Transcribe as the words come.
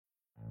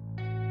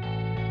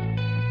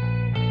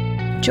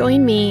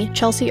Join me,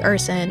 Chelsea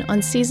Urson,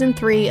 on Season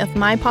 3 of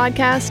my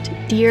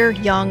podcast, Dear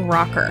Young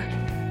Rocker.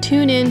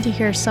 Tune in to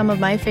hear some of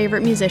my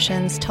favorite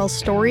musicians tell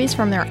stories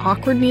from their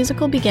awkward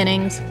musical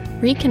beginnings,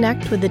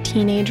 reconnect with the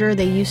teenager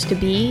they used to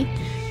be,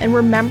 and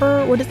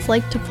remember what it's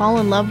like to fall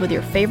in love with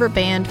your favorite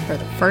band for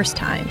the first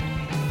time.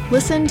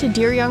 Listen to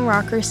Dear Young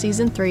Rocker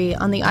Season 3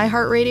 on the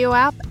iHeartRadio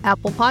app,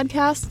 Apple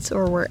Podcasts,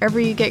 or wherever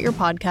you get your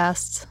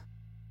podcasts.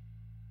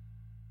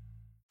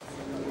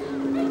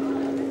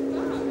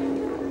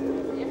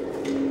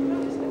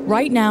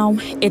 Right now,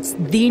 it's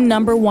the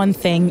number one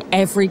thing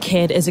every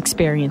kid is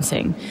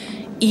experiencing,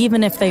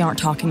 even if they aren't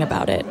talking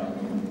about it.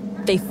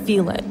 They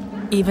feel it,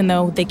 even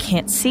though they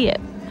can't see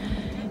it.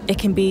 It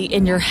can be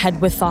in your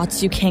head with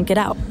thoughts you can't get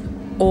out,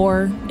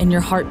 or in your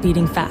heart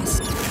beating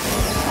fast.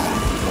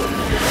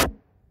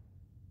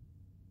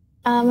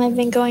 I've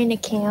been going to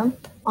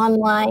camp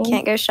online.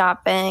 Can't go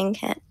shopping,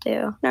 can't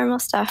do normal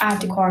stuff. I have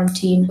to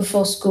quarantine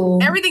before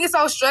school. Everything is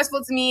so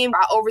stressful to me.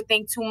 I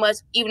overthink too much,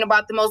 even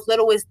about the most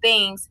littlest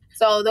things.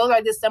 So those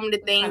are just some of the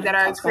things that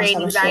are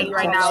creating anxiety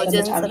right now. It's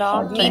just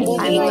me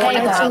moving on to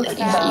college.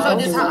 So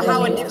just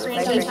how it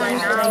differentiates right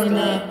now. And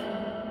then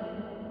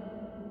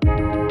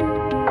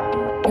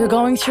You're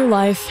going through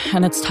life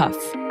and it's tough.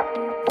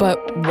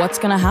 But what's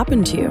going to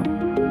happen to you?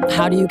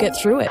 How do you get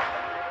through it?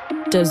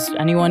 Does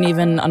anyone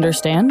even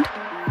understand?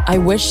 I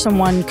wish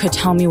someone could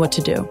tell me what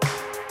to do.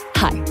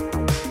 Hi,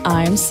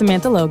 I'm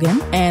Samantha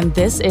Logan, and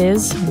this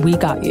is We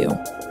Got You,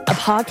 a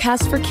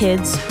podcast for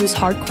kids whose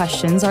hard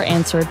questions are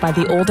answered by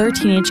the older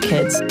teenage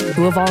kids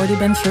who have already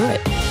been through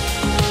it.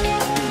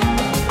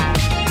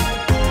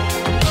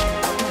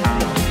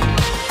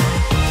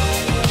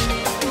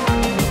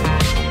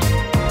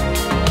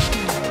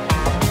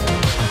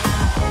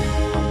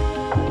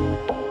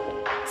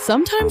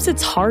 Sometimes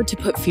it's hard to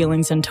put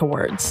feelings into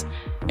words.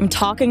 And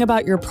talking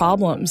about your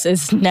problems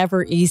is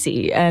never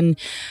easy. And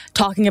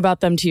talking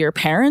about them to your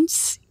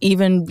parents,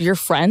 even your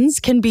friends,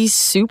 can be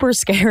super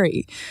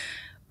scary.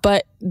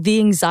 But the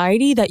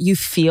anxiety that you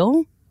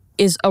feel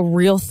is a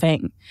real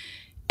thing.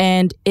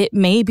 And it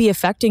may be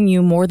affecting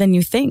you more than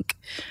you think.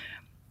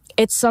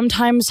 It's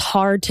sometimes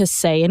hard to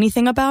say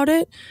anything about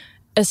it,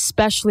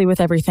 especially with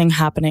everything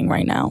happening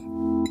right now.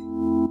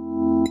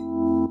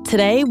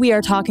 Today, we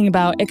are talking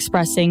about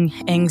expressing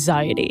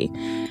anxiety,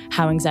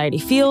 how anxiety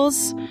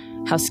feels,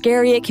 how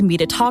scary it can be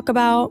to talk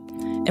about,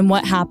 and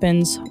what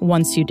happens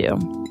once you do.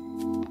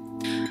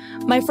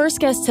 My first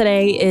guest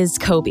today is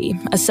Kobie,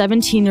 a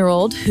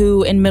 17-year-old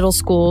who in middle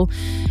school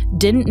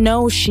didn't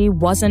know she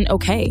wasn't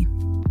okay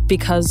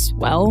because,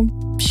 well,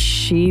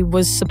 she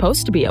was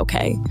supposed to be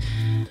okay.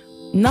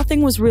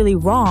 Nothing was really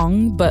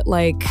wrong, but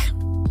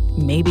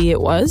maybe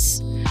it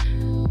was.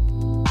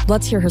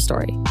 Let's hear her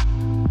story.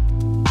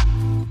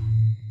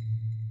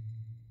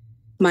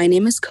 My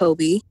name is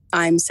Kobie.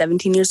 I'm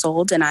 17 years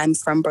old and I'm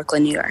from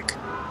Brooklyn, New York.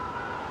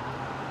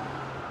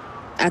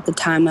 At the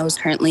time, I was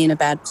currently in a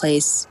bad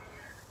place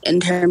in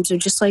terms of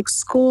just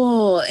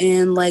school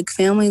and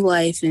family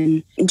life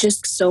and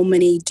just so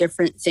many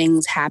different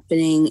things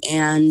happening.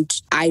 And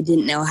I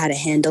didn't know how to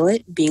handle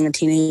it. Being a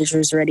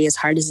teenager is already as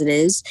hard as it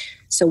is.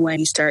 So when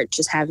you start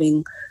just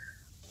having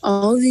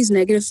all of these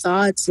negative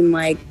thoughts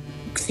and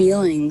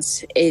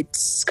feelings,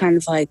 it's kind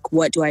of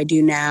what do I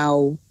do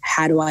now?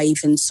 How do I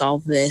even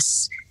solve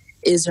this?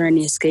 Is there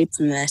any escape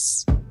from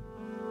this?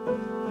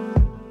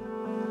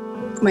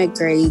 My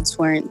grades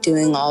weren't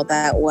doing all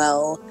that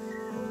well.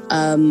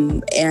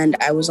 And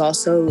I was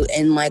also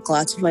in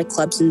lots of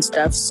clubs and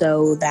stuff.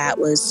 So that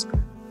was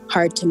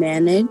hard to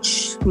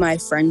manage. My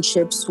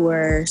friendships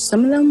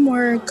some of them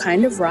were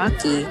kind of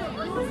rocky.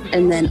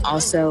 And then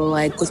also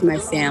with my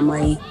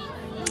family,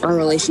 our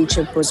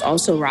relationship was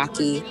also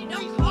rocky.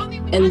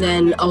 And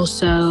then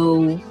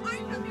also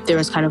there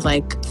was kind of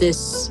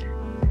this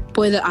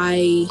boy that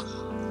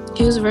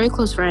he was a very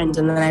close friend.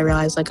 And then I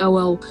realized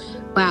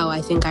wow,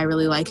 I think I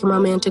really like him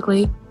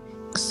romantically.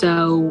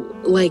 So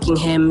liking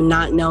him,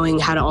 not knowing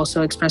how to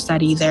also express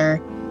that either,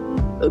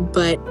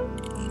 but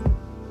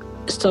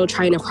still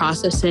trying to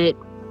process it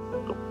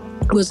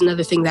was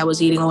another thing that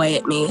was eating away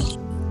at me.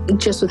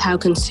 Just with how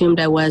consumed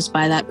I was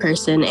by that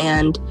person,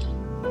 and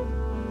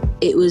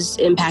it was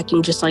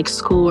impacting just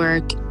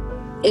schoolwork.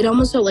 It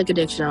almost felt like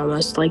addiction,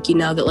 almost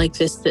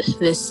that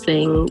this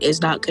thing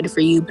is not good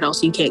for you, but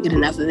also you can't get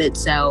enough of it.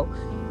 So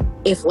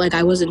if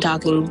I wasn't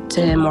talking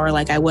to him or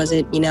I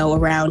wasn't,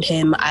 around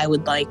him, I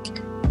would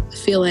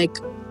feel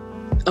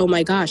oh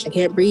my gosh, I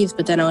can't breathe.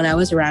 But then when I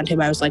was around him,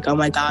 I was oh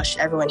my gosh,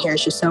 everyone here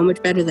is just so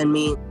much better than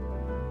me.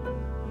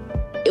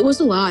 It was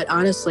a lot,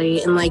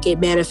 honestly. And it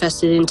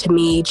manifested into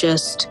me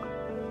just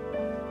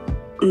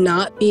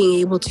not being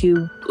able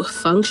to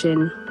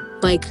function.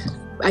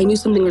 I knew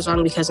something was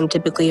wrong because I'm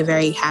typically a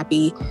very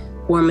happy,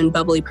 warm and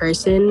bubbly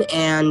person.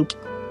 And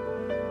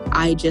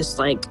I just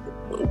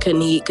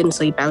couldn't eat, couldn't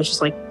sleep. I was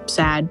just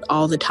sad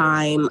all the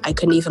time. I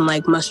couldn't even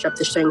muster up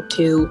the strength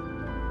to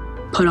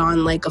put on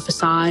a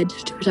facade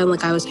to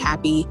pretend I was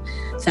happy.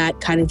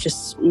 That kind of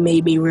just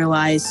made me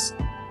realize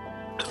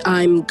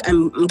I'm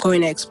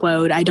going to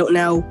explode. I don't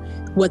know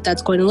what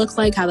that's going to look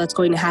like, how that's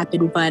going to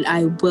happen, but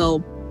I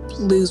will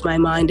lose my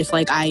mind if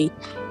like I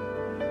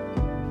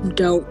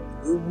don't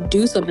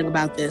do something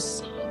about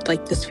this.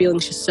 Like this feeling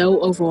is just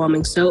so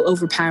overwhelming, so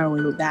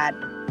overpowering that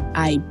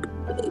I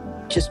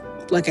just,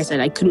 like I said,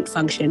 I couldn't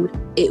function.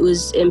 It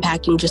was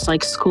impacting just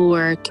like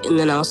schoolwork, and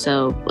then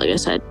also, like I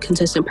said,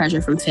 consistent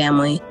pressure from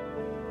family.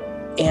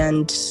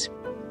 And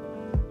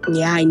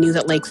yeah, I knew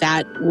that like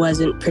that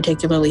wasn't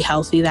particularly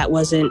healthy. That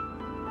wasn't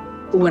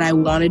what I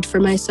wanted for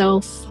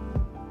myself.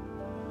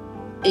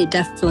 It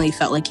definitely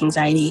felt like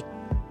anxiety,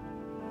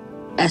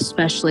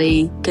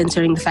 especially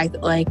considering the fact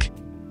that like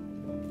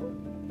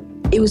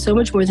it was so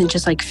much more than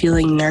just like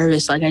feeling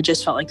nervous. Like I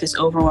just felt like this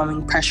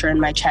overwhelming pressure in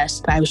my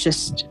chest. I was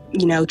just,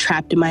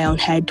 trapped in my own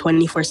head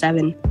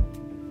 24/7.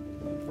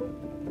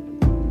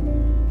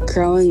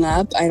 Growing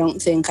up, I don't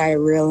think I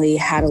really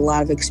had a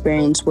lot of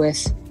experience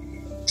with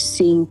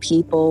seeing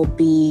people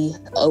be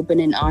open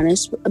and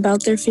honest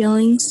about their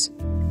feelings.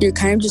 You're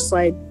kind of just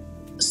like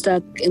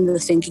stuck in the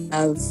thinking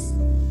of,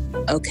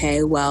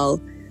 okay,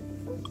 well,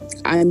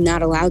 I'm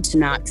not allowed to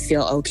not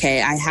feel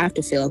okay. I have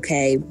to feel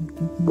okay.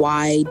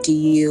 Why do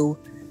you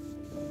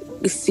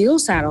feel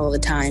sad all the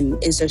time?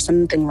 Is there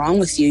something wrong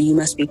with you? You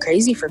must be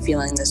crazy for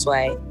feeling this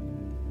way.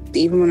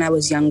 Even when I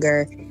was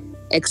younger,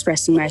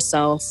 expressing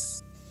myself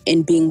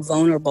and being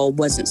vulnerable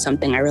wasn't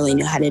something I really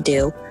knew how to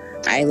do.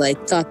 I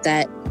thought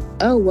that,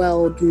 oh,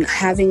 well,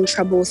 having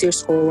trouble with your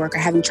schoolwork or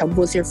having trouble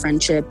with your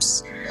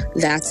friendships,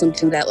 that's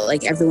something that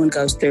everyone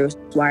goes through.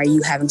 Why are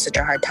you having such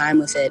a hard time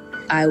with it?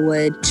 I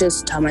would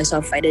just tell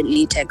myself I didn't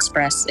need to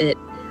express it.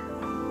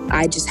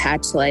 I just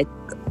had to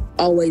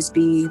always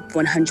be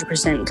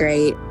 100%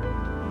 great.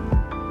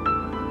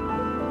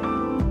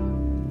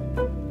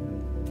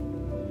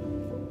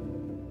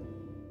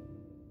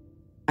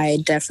 I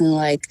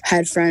definitely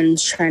had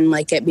friends trying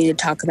to get me to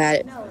talk about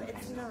it.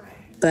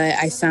 But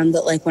I found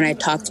that when I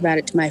talked about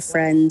it to my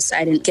friends,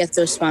 I didn't get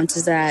the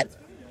responses that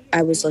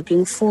I was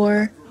looking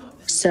for.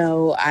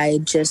 So I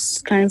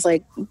just kind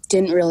of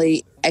didn't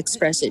really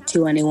express it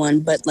to anyone,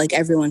 but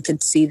everyone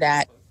could see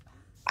that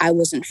I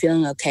wasn't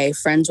feeling okay.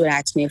 Friends would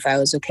ask me if I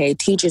was okay.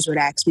 Teachers would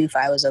ask me if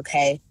I was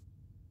okay.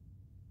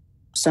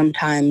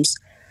 Sometimes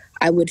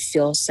I would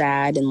feel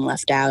sad and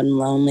left out and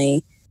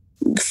lonely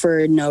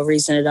for no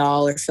reason at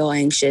all, or feel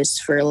anxious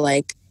for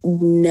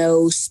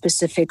no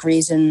specific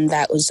reason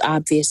that was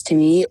obvious to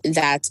me.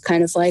 That's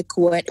kind of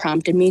what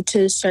prompted me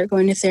to start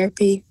going to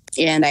therapy.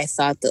 And I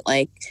thought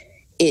that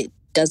it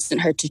doesn't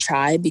hurt to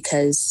try,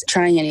 because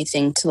trying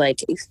anything to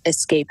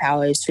escape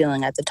how I was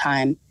feeling at the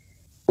time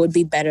would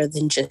be better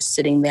than just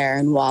sitting there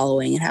and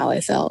wallowing in how I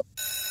felt.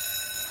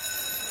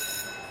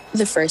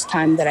 The first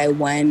time that I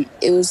went,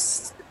 it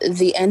was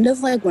the end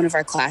of one of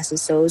our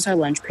classes, so it was our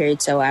lunch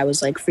period, so I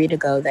was free to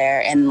go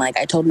there. And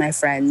I told my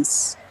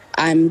friends,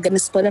 I'm gonna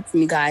split up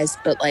from you guys,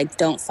 but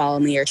don't follow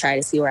me or try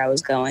to see where I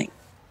was going.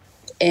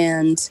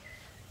 And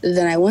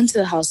then I went to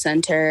the health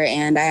center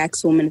and I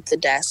asked a woman at the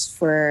desk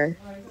for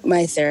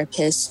my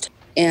therapist,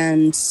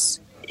 and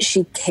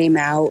she came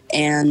out,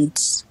 and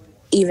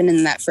even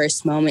in that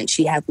first moment,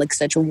 she had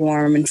such a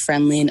warm and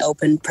friendly and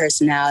open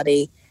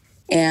personality.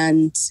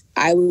 And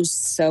I was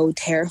so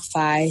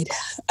terrified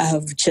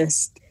of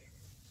just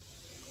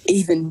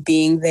even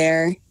being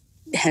there,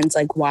 hence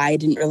why I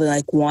didn't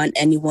really want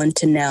anyone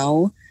to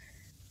know.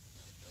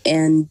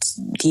 And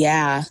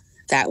yeah,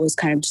 that was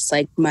kind of just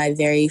my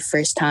very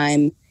first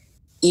time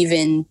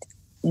even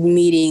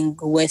meeting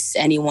with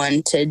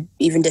anyone to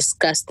even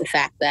discuss the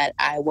fact that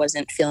I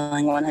wasn't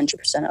feeling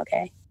 100%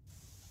 okay.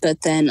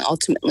 But then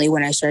ultimately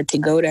when I started to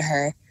go to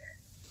her,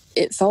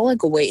 it felt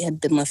like a weight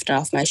had been lifted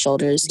off my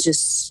shoulders.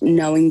 Just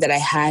knowing that I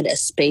had a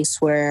space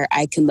where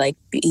I could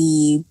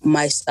be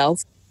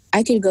myself.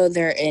 I could go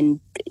there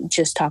and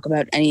just talk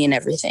about any and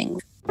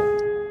everything.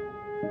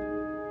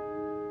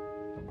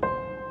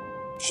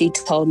 She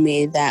told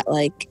me that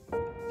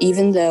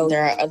even though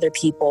there are other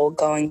people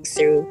going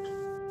through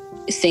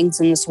things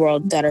in this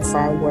world that are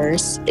far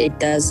worse, it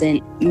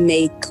doesn't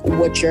make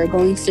what you're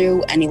going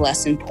through any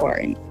less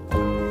important.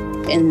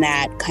 And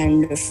that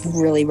kind of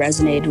really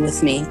resonated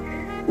with me.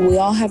 We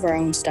all have our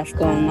own stuff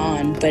going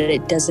on, but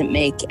it doesn't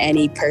make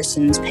any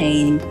person's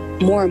pain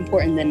more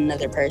important than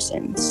another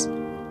person's.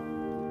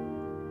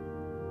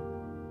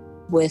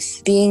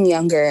 With being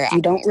younger,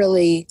 you don't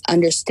really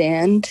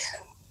understand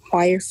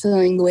why you're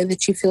feeling the way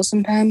that you feel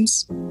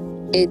sometimes.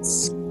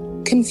 It's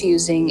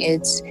confusing.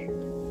 It's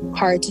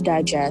hard to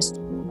digest.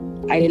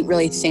 I didn't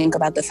really think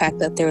about the fact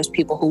that there was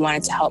people who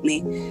wanted to help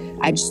me.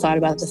 I just thought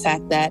about the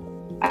fact that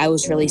I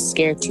was really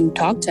scared to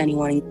talk to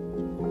anyone.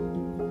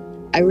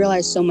 I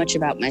realized so much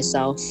about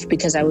myself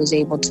because I was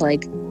able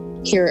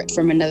to hear it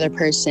from another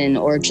person,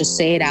 or just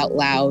say it out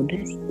loud.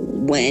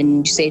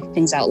 When you say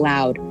things out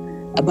loud,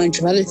 a bunch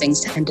of other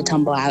things tend to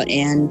tumble out,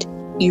 and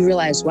you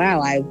realize,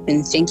 wow, I've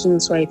been thinking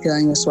this way,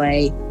 feeling this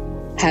way,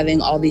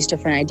 having all these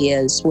different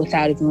ideas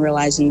without even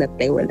realizing that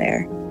they were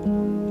there.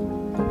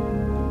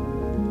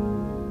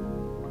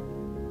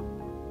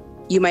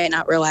 You might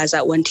not realize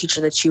that one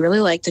teacher that you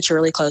really like, that you're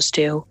really close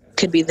to,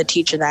 could be the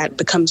teacher that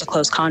becomes a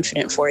close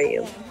confidant for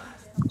you,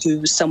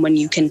 who's someone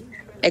you can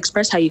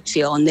express how you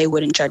feel and they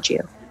wouldn't judge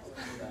you.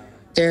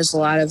 There's a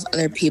lot of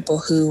other people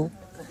who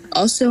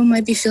also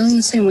might be feeling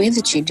the same way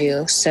that you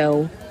do.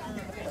 So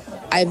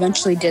I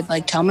eventually did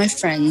tell my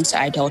friends,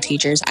 I told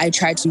teachers, I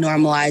tried to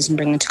normalize and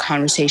bring into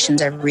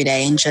conversations every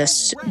day and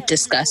just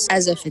discuss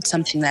as if it's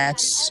something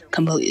that's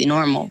completely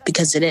normal,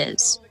 because it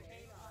is.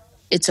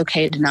 It's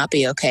okay to not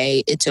be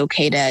okay. It's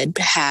okay to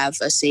have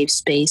a safe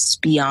space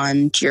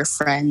beyond your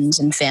friends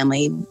and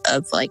family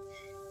of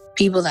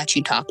people that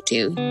you talk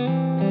to.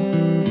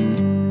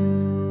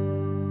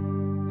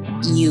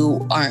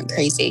 You aren't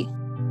crazy.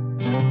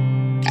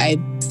 I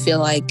feel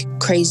like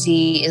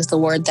crazy is the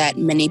word that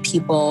many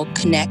people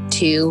connect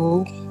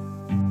to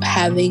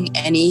having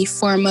any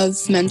form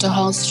of mental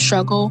health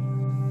struggle.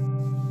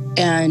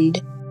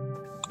 And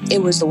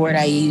it was the word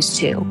I used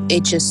too.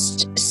 It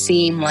just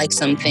seemed like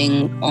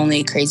something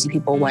only crazy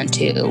people went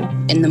to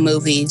in the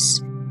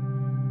movies.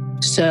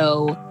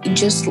 So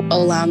just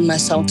allowing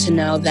myself to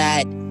know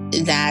that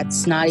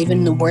that's not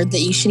even the word that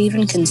you should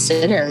even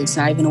consider. It's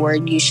not even a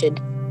word you should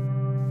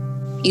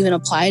even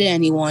apply to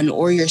anyone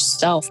or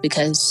yourself,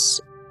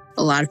 because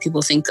a lot of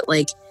people think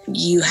that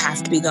you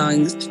have to be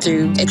going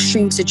through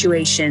extreme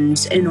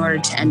situations in order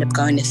to end up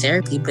going to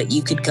therapy, but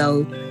you could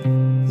go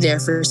there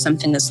for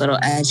something as little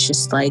as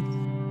just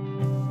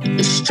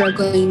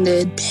struggling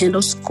to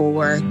handle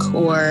schoolwork,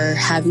 or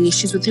having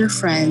issues with your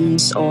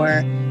friends,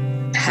 or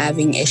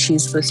having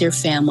issues with your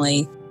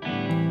family.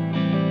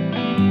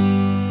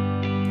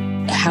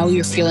 How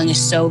you're feeling is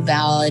so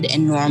valid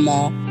and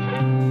normal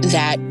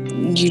that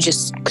you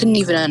just couldn't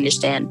even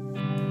understand.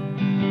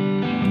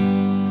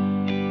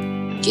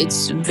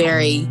 It's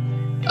very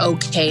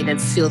okay to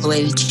feel the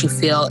way that you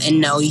feel,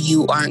 and know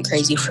you aren't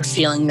crazy for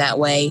feeling that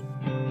way.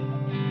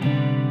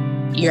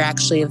 You're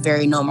actually a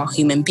very normal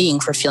human being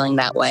for feeling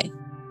that way.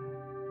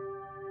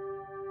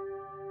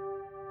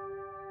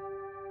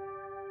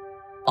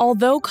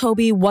 Although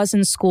Kobie was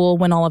in school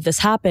when all of this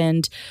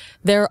happened,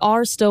 there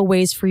are still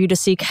ways for you to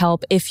seek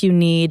help if you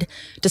need,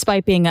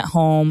 despite being at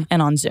home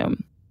and on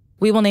Zoom.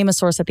 We will name a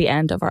source at the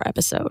end of our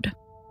episode.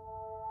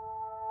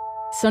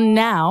 So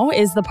now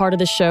is the part of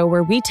the show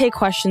where we take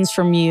questions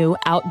from you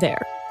out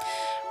there.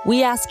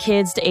 We asked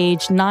kids to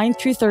age 9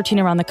 through 13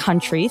 around the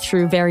country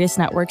through various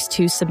networks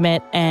to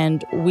submit,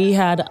 and we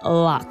had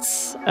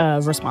lots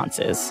of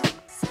responses.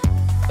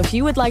 If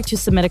you would like to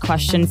submit a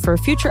question for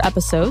future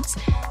episodes,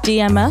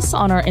 DM us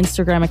on our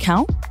Instagram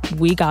account,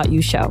 We Got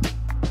You Show.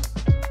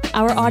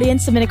 Our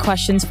audience submitted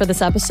questions for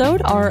this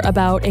episode are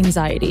about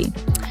anxiety.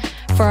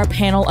 For our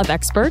panel of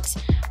experts,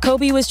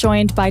 Kobie was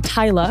joined by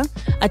Tyla,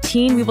 a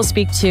teen we will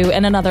speak to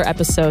in another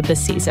episode this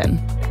season.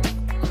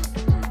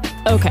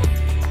 Okay,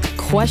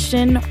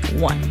 question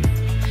 1.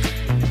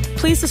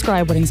 Please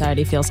describe what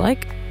anxiety feels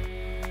like.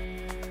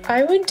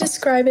 I would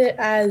describe it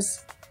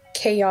as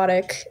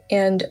chaotic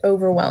and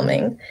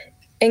overwhelming.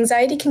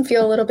 Anxiety can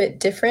feel a little bit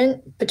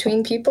different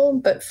between people,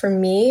 but for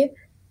me,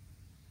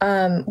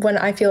 when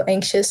I feel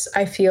anxious,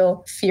 I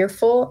feel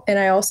fearful, and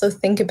I also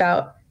think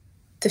about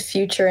the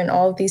future and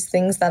all of these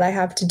things that I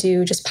have to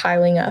do just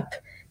piling up,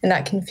 and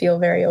that can feel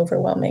very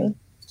overwhelming.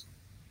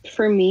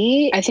 For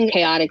me, I think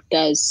chaotic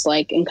does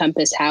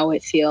encompass how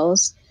it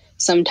feels.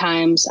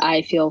 Sometimes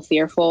I feel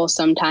fearful.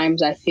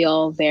 Sometimes I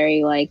feel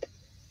very like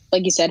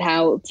you said,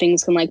 how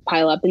things can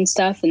pile up and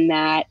stuff, and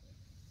that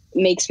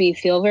makes me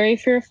feel very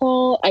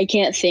fearful. I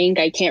can't think.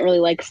 I can't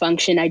really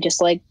function. I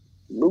just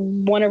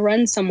want to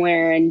run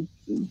somewhere and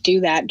do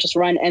that, just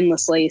run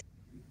endlessly.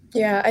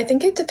 Yeah, I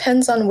think it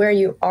depends on where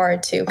you are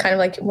too, kind of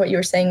like what you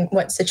were saying,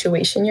 what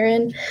situation you're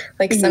in.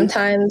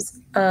 Sometimes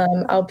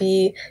I'll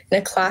be in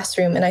a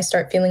classroom and I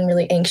start feeling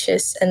really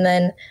anxious, and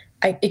then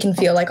it can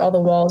feel like all the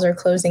walls are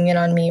closing in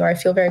on me, or I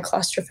feel very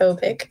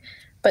claustrophobic.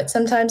 But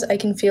sometimes I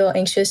can feel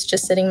anxious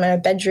just sitting in my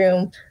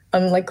bedroom.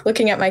 I'm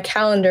looking at my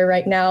calendar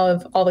right now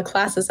of all the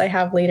classes I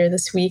have later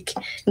this week,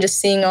 and just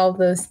seeing all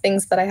those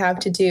things that I have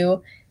to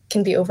do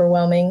can be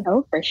overwhelming.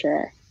 Oh, for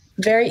sure.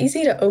 Very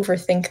easy to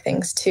overthink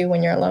things too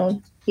when you're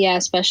alone. Yeah,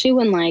 especially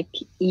when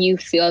you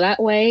feel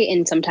that way,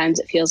 and sometimes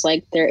it feels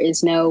like there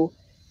is no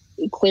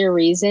clear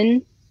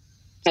reason.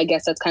 I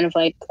guess that's kind of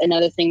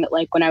another thing that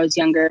when I was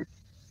younger,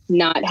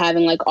 not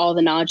having all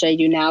the knowledge I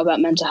do now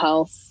about mental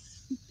health,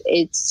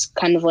 it's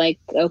kind of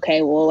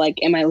okay, well,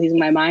 am I losing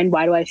my mind?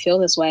 Why do I feel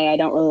this way? I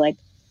don't really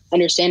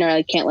understand, or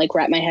I can't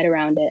wrap my head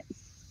around it.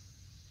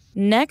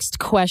 Next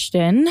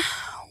question.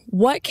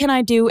 What can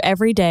I do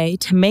every day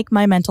to make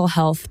my mental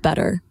health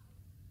better?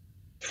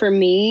 For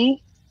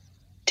me,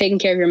 taking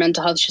care of your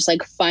mental health is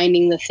just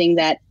finding the thing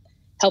that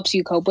helps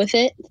you cope with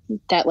it,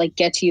 that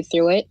gets you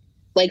through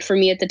it. For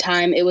me at the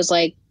time, it was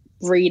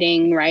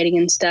reading, writing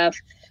and stuff,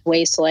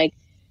 ways to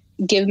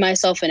give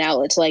myself an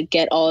outlet to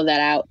get all of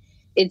that out.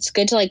 It's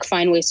good to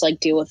find ways to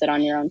deal with it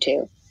on your own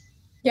too.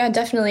 Yeah,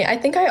 definitely. I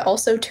think I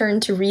also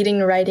turned to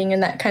reading, writing,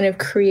 and that kind of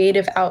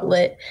creative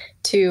outlet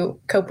to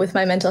cope with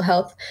my mental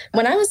health.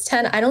 When I was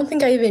 10, I don't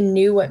think I even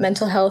knew what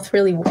mental health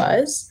really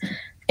was.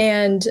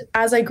 And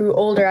as I grew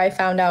older, I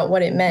found out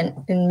what it meant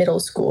in middle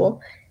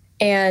school.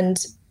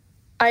 And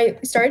I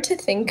started to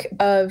think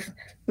of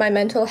my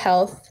mental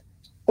health,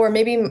 or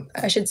maybe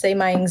I should say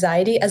my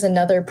anxiety, as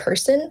another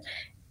person.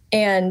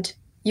 And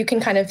you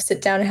can kind of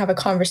sit down and have a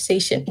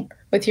conversation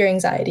with your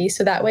anxiety.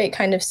 So that way it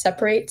kind of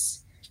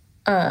separates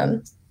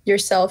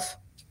yourself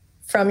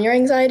from your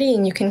anxiety,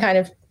 and you can kind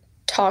of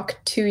talk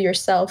to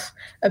yourself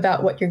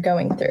about what you're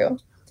going through.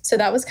 So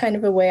that was kind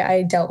of a way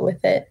I dealt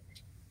with it.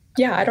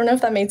 Yeah, I don't know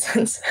if that made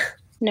sense.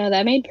 No,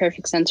 that made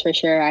perfect sense for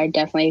sure. I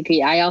definitely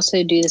agree. I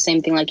also do the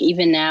same thing. Like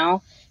even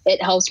now,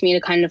 it helps me to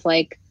kind of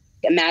like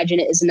imagine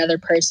it as another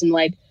person,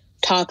 like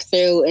talk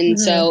through. And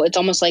so it's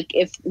almost like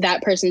if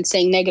that person's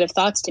saying negative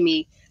thoughts to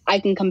me, I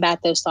can combat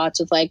those thoughts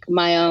with like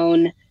my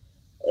own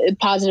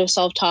positive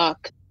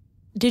self-talk.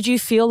 Did you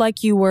feel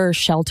like you were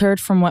sheltered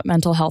from what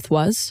mental health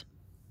was?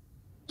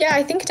 Yeah,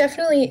 I think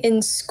definitely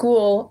in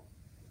school,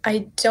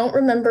 I don't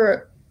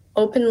remember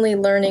openly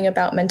learning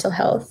about mental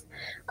health.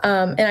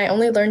 And I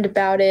only learned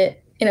about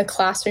it in a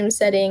classroom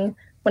setting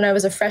when I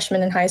was a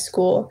freshman in high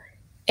school.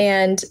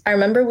 And I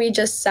remember we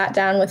just sat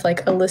down with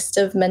like a list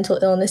of mental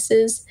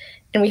illnesses,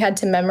 and we had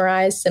to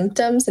memorize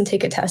symptoms and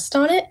take a test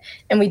on it.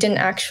 And we didn't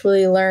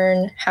actually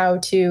learn how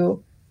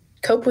to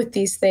cope with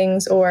these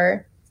things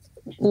or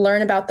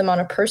learn about them on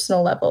a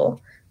personal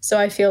level. So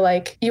I feel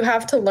like you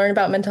have to learn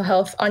about mental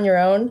health on your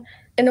own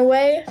in a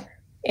way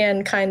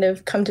and kind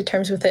of come to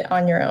terms with it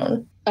on your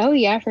own. Oh,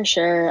 yeah, for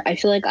sure. I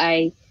feel like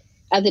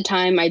at the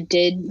time I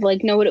did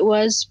like know what it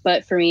was,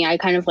 but for me, I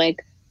kind of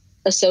like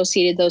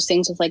associated those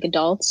things with like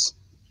adults.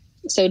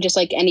 So just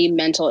like any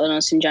mental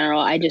illness in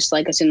general, I just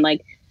like assumed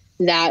like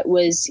that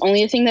was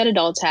only a thing that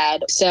adults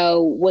had.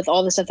 So with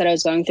all the stuff that I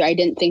was going through, I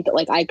didn't think that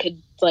like I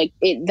could like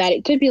it, that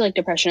it could be like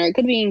depression or it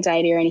could be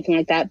anxiety or anything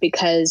like that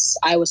because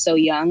I was so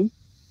young.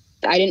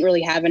 I didn't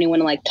really have anyone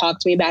to like talk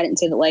to me about it and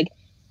say that like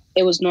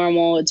it was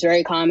normal. It's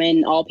very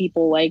common. All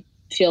people like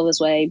feel this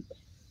way.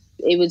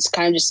 It was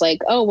kind of just like,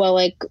 oh, well,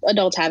 like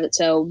adults have it.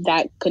 So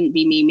that couldn't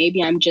be me.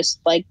 Maybe I'm just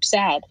like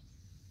sad.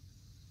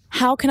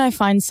 How can I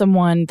find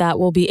someone that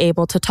will be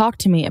able to talk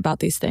to me about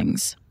these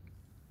things?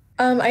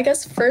 I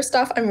guess first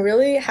off, I'm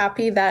really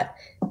happy that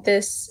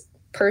this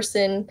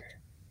person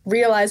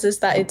realizes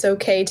that it's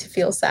okay to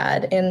feel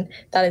sad and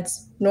that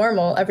it's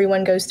normal.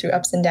 Everyone goes through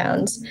ups and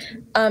downs.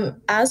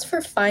 As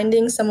for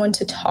finding someone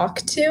to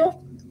talk to,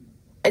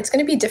 it's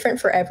going to be different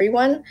for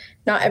everyone.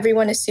 Not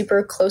everyone is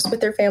super close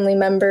with their family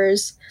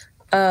members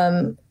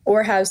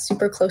or has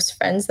super close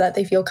friends that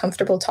they feel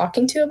comfortable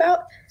talking to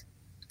about.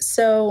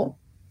 So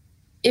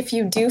if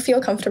you do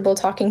feel comfortable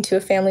talking to a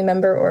family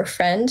member or a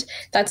friend,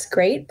 that's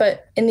great.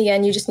 But in the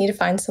end, you just need to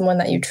find someone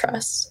that you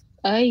trust.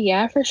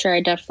 Yeah, for sure.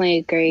 I definitely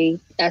agree.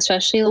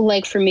 Especially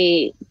like for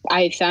me,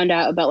 I found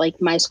out about like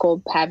my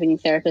school having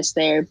therapists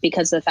there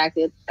because of the fact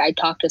that I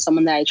talked to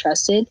someone that I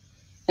trusted.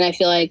 And I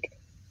feel like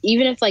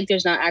even if like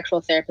there's not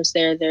actual therapists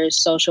there, there's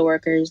social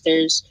workers,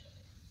 there's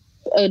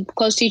a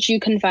close teacher you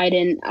confide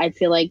in. I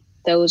feel like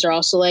those are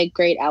also like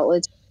great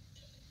outlets.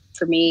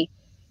 For me,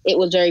 it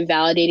was very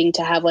validating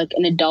to have like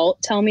an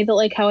adult tell me that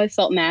like how I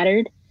felt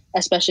mattered,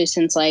 especially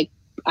since like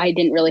I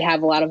didn't really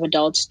have a lot of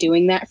adults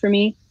doing that for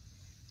me.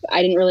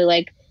 I didn't really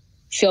like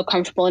feel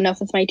comfortable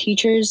enough with my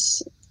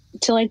teachers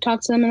to like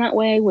talk to them in that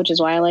way, which is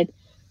why I like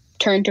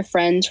turned to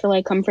friends for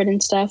like comfort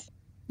and stuff.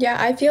 Yeah,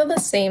 I feel the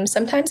same.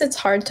 Sometimes it's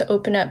hard to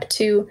open up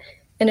to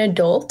an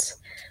adult.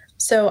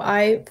 So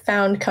I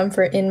found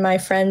comfort in my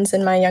friends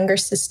and my younger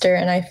sister,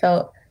 and I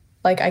felt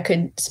like I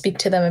could speak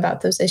to them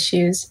about those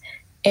issues.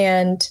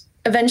 And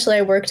eventually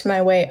I worked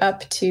my way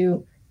up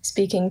to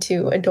speaking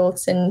to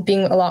adults and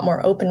being a lot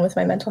more open with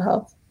my mental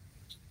health.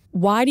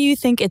 Why do you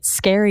think it's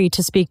scary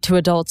to speak to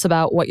adults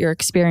about what you're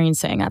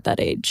experiencing at that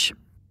age?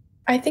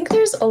 I think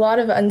there's a lot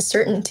of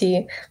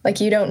uncertainty.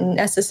 Like you don't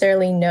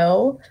necessarily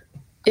know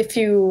if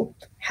you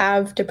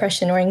have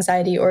depression or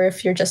anxiety or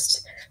if you're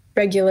just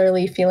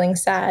regularly feeling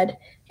sad.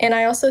 And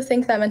I also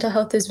think that mental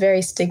health is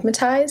very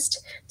stigmatized.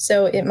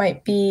 So it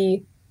might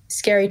be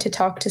scary to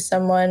talk to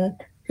someone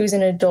who's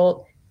an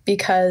adult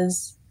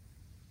because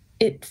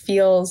it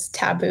feels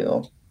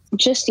taboo.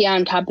 Just, yeah,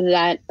 on top of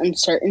that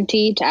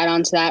uncertainty, to add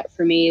on to that,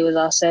 for me, it was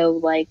also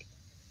like,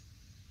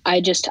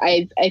 I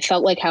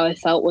felt like how I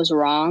felt was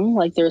wrong.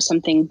 Like there was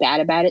something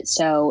bad about it.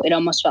 So it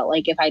almost felt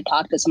like if I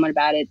talked to someone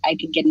about it, I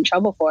could get in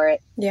trouble for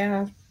it.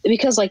 Yeah.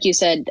 Because like you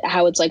said,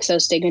 how it's like so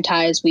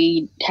stigmatized,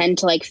 we tend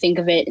to like think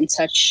of it in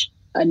such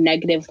a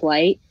negative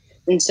light.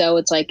 And so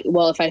it's like,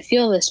 well, if I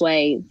feel this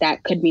way,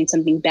 that could mean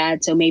something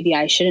bad. So maybe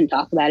I shouldn't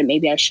talk about it.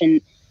 Maybe I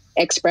shouldn't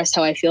express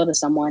how I feel to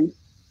someone.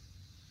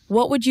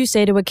 What would you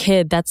say to a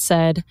kid that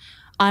said,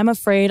 I'm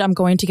afraid I'm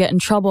going to get in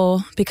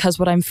trouble because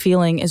what I'm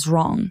feeling is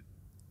wrong?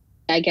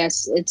 I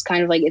guess it's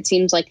kind of like, it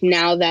seems like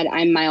now that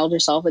I'm my older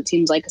self, it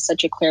seems like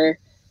such a clear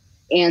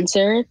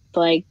answer.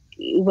 Like,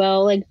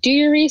 well, like do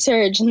your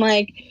research and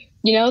like,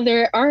 you know,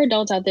 there are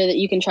adults out there that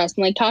you can trust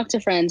and like talk to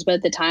friends. But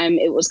at the time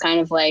it was kind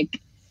of like,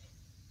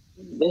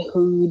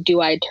 who do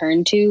I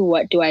turn to?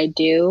 What do I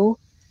do?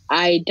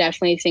 I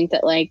definitely think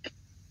that like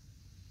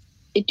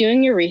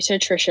doing your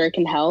research for sure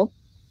can help.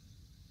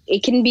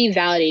 It can be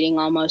validating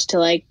almost to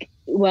like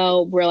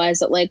realize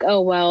that like,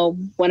 oh, well,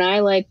 when I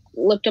like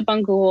looked up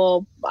on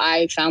Google,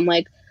 I found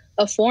like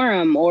a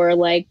forum or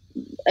like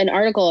an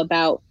article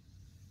about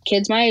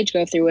kids my age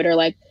go through it, or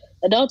like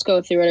adults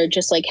go through it, or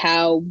just like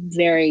how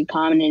very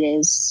common it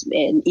is,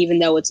 and even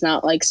though it's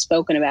not like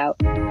spoken about.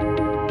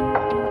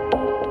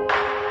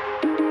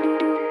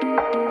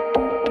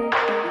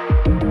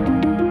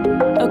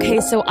 Okay,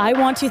 so I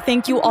want to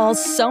thank you all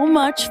so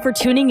much for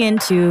tuning in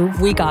to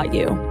We Got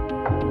You.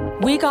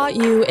 We Got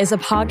You is a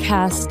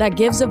podcast that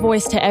gives a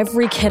voice to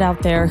every kid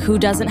out there who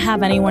doesn't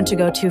have anyone to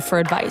go to for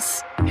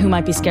advice, who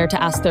might be scared to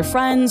ask their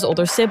friends,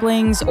 older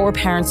siblings, or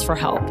parents for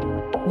help.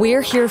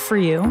 We're here for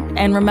you,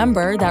 and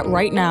remember that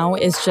right now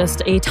is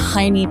just a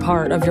tiny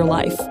part of your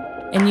life,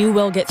 and you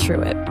will get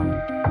through it.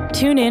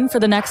 Tune in for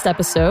the next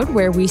episode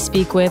where we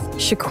speak with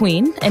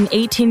Shaqueen, an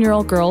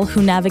 18-year-old girl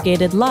who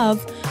navigated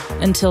love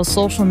until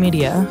social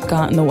media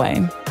got in the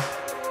way.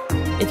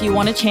 If you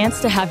want a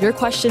chance to have your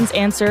questions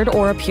answered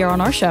or appear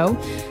on our show,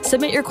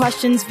 submit your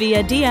questions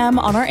via DM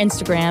on our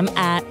Instagram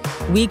at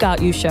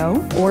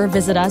WeGotYouShow or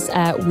visit us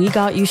at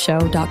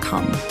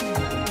WeGotYouShow.com.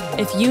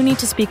 If you need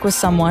to speak with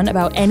someone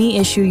about any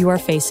issue you are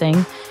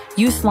facing,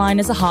 Youthline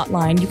is a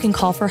hotline you can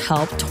call for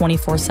help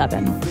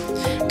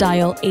 24/7.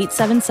 Dial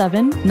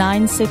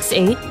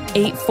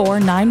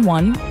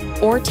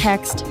 877-968-8491 or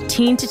text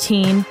teen to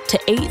teen to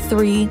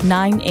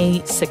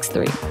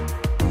 839863.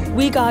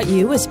 We Got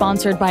You is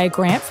sponsored by a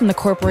grant from the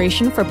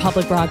Corporation for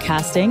Public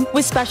Broadcasting,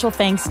 with special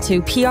thanks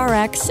to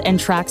PRX and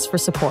Tracks for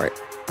support.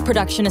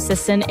 Production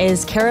assistant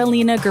is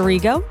Carolina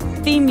Garrigo.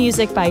 Theme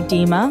music by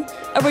Dima.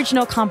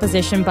 Original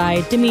composition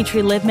by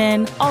Dimitri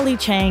Libman, Ollie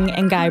Chang,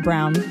 and Guy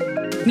Brown.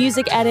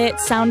 Music edit,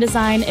 sound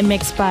design, and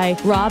mix by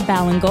Rob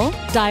Ballingle.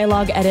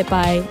 Dialogue edit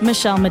by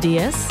Michelle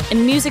Medias.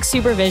 And music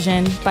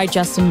supervision by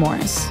Justin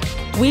Morris.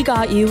 We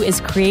Got You is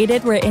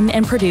created, written,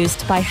 and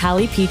produced by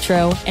Hallie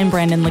Petro and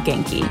Brandon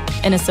Leganke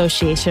in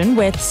association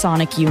with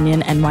Sonic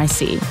Union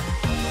NYC.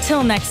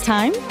 Till next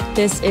time,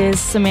 this is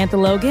Samantha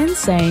Logan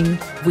saying,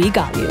 We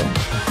got you.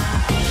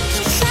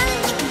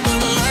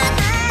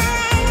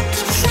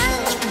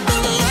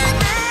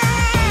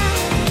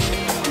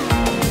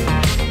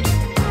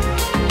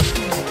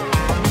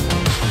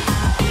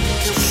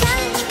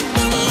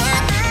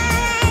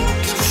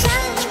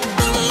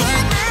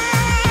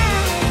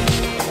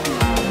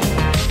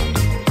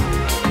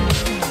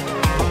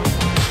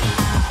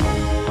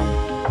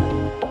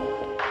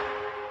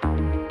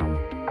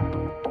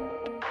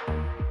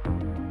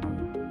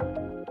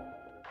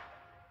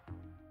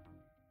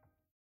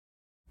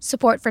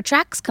 Support for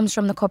Tracks comes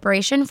from the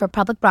Corporation for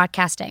Public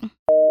Broadcasting.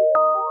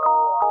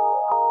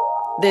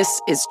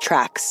 This is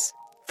Tracks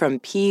from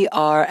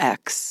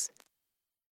PRX.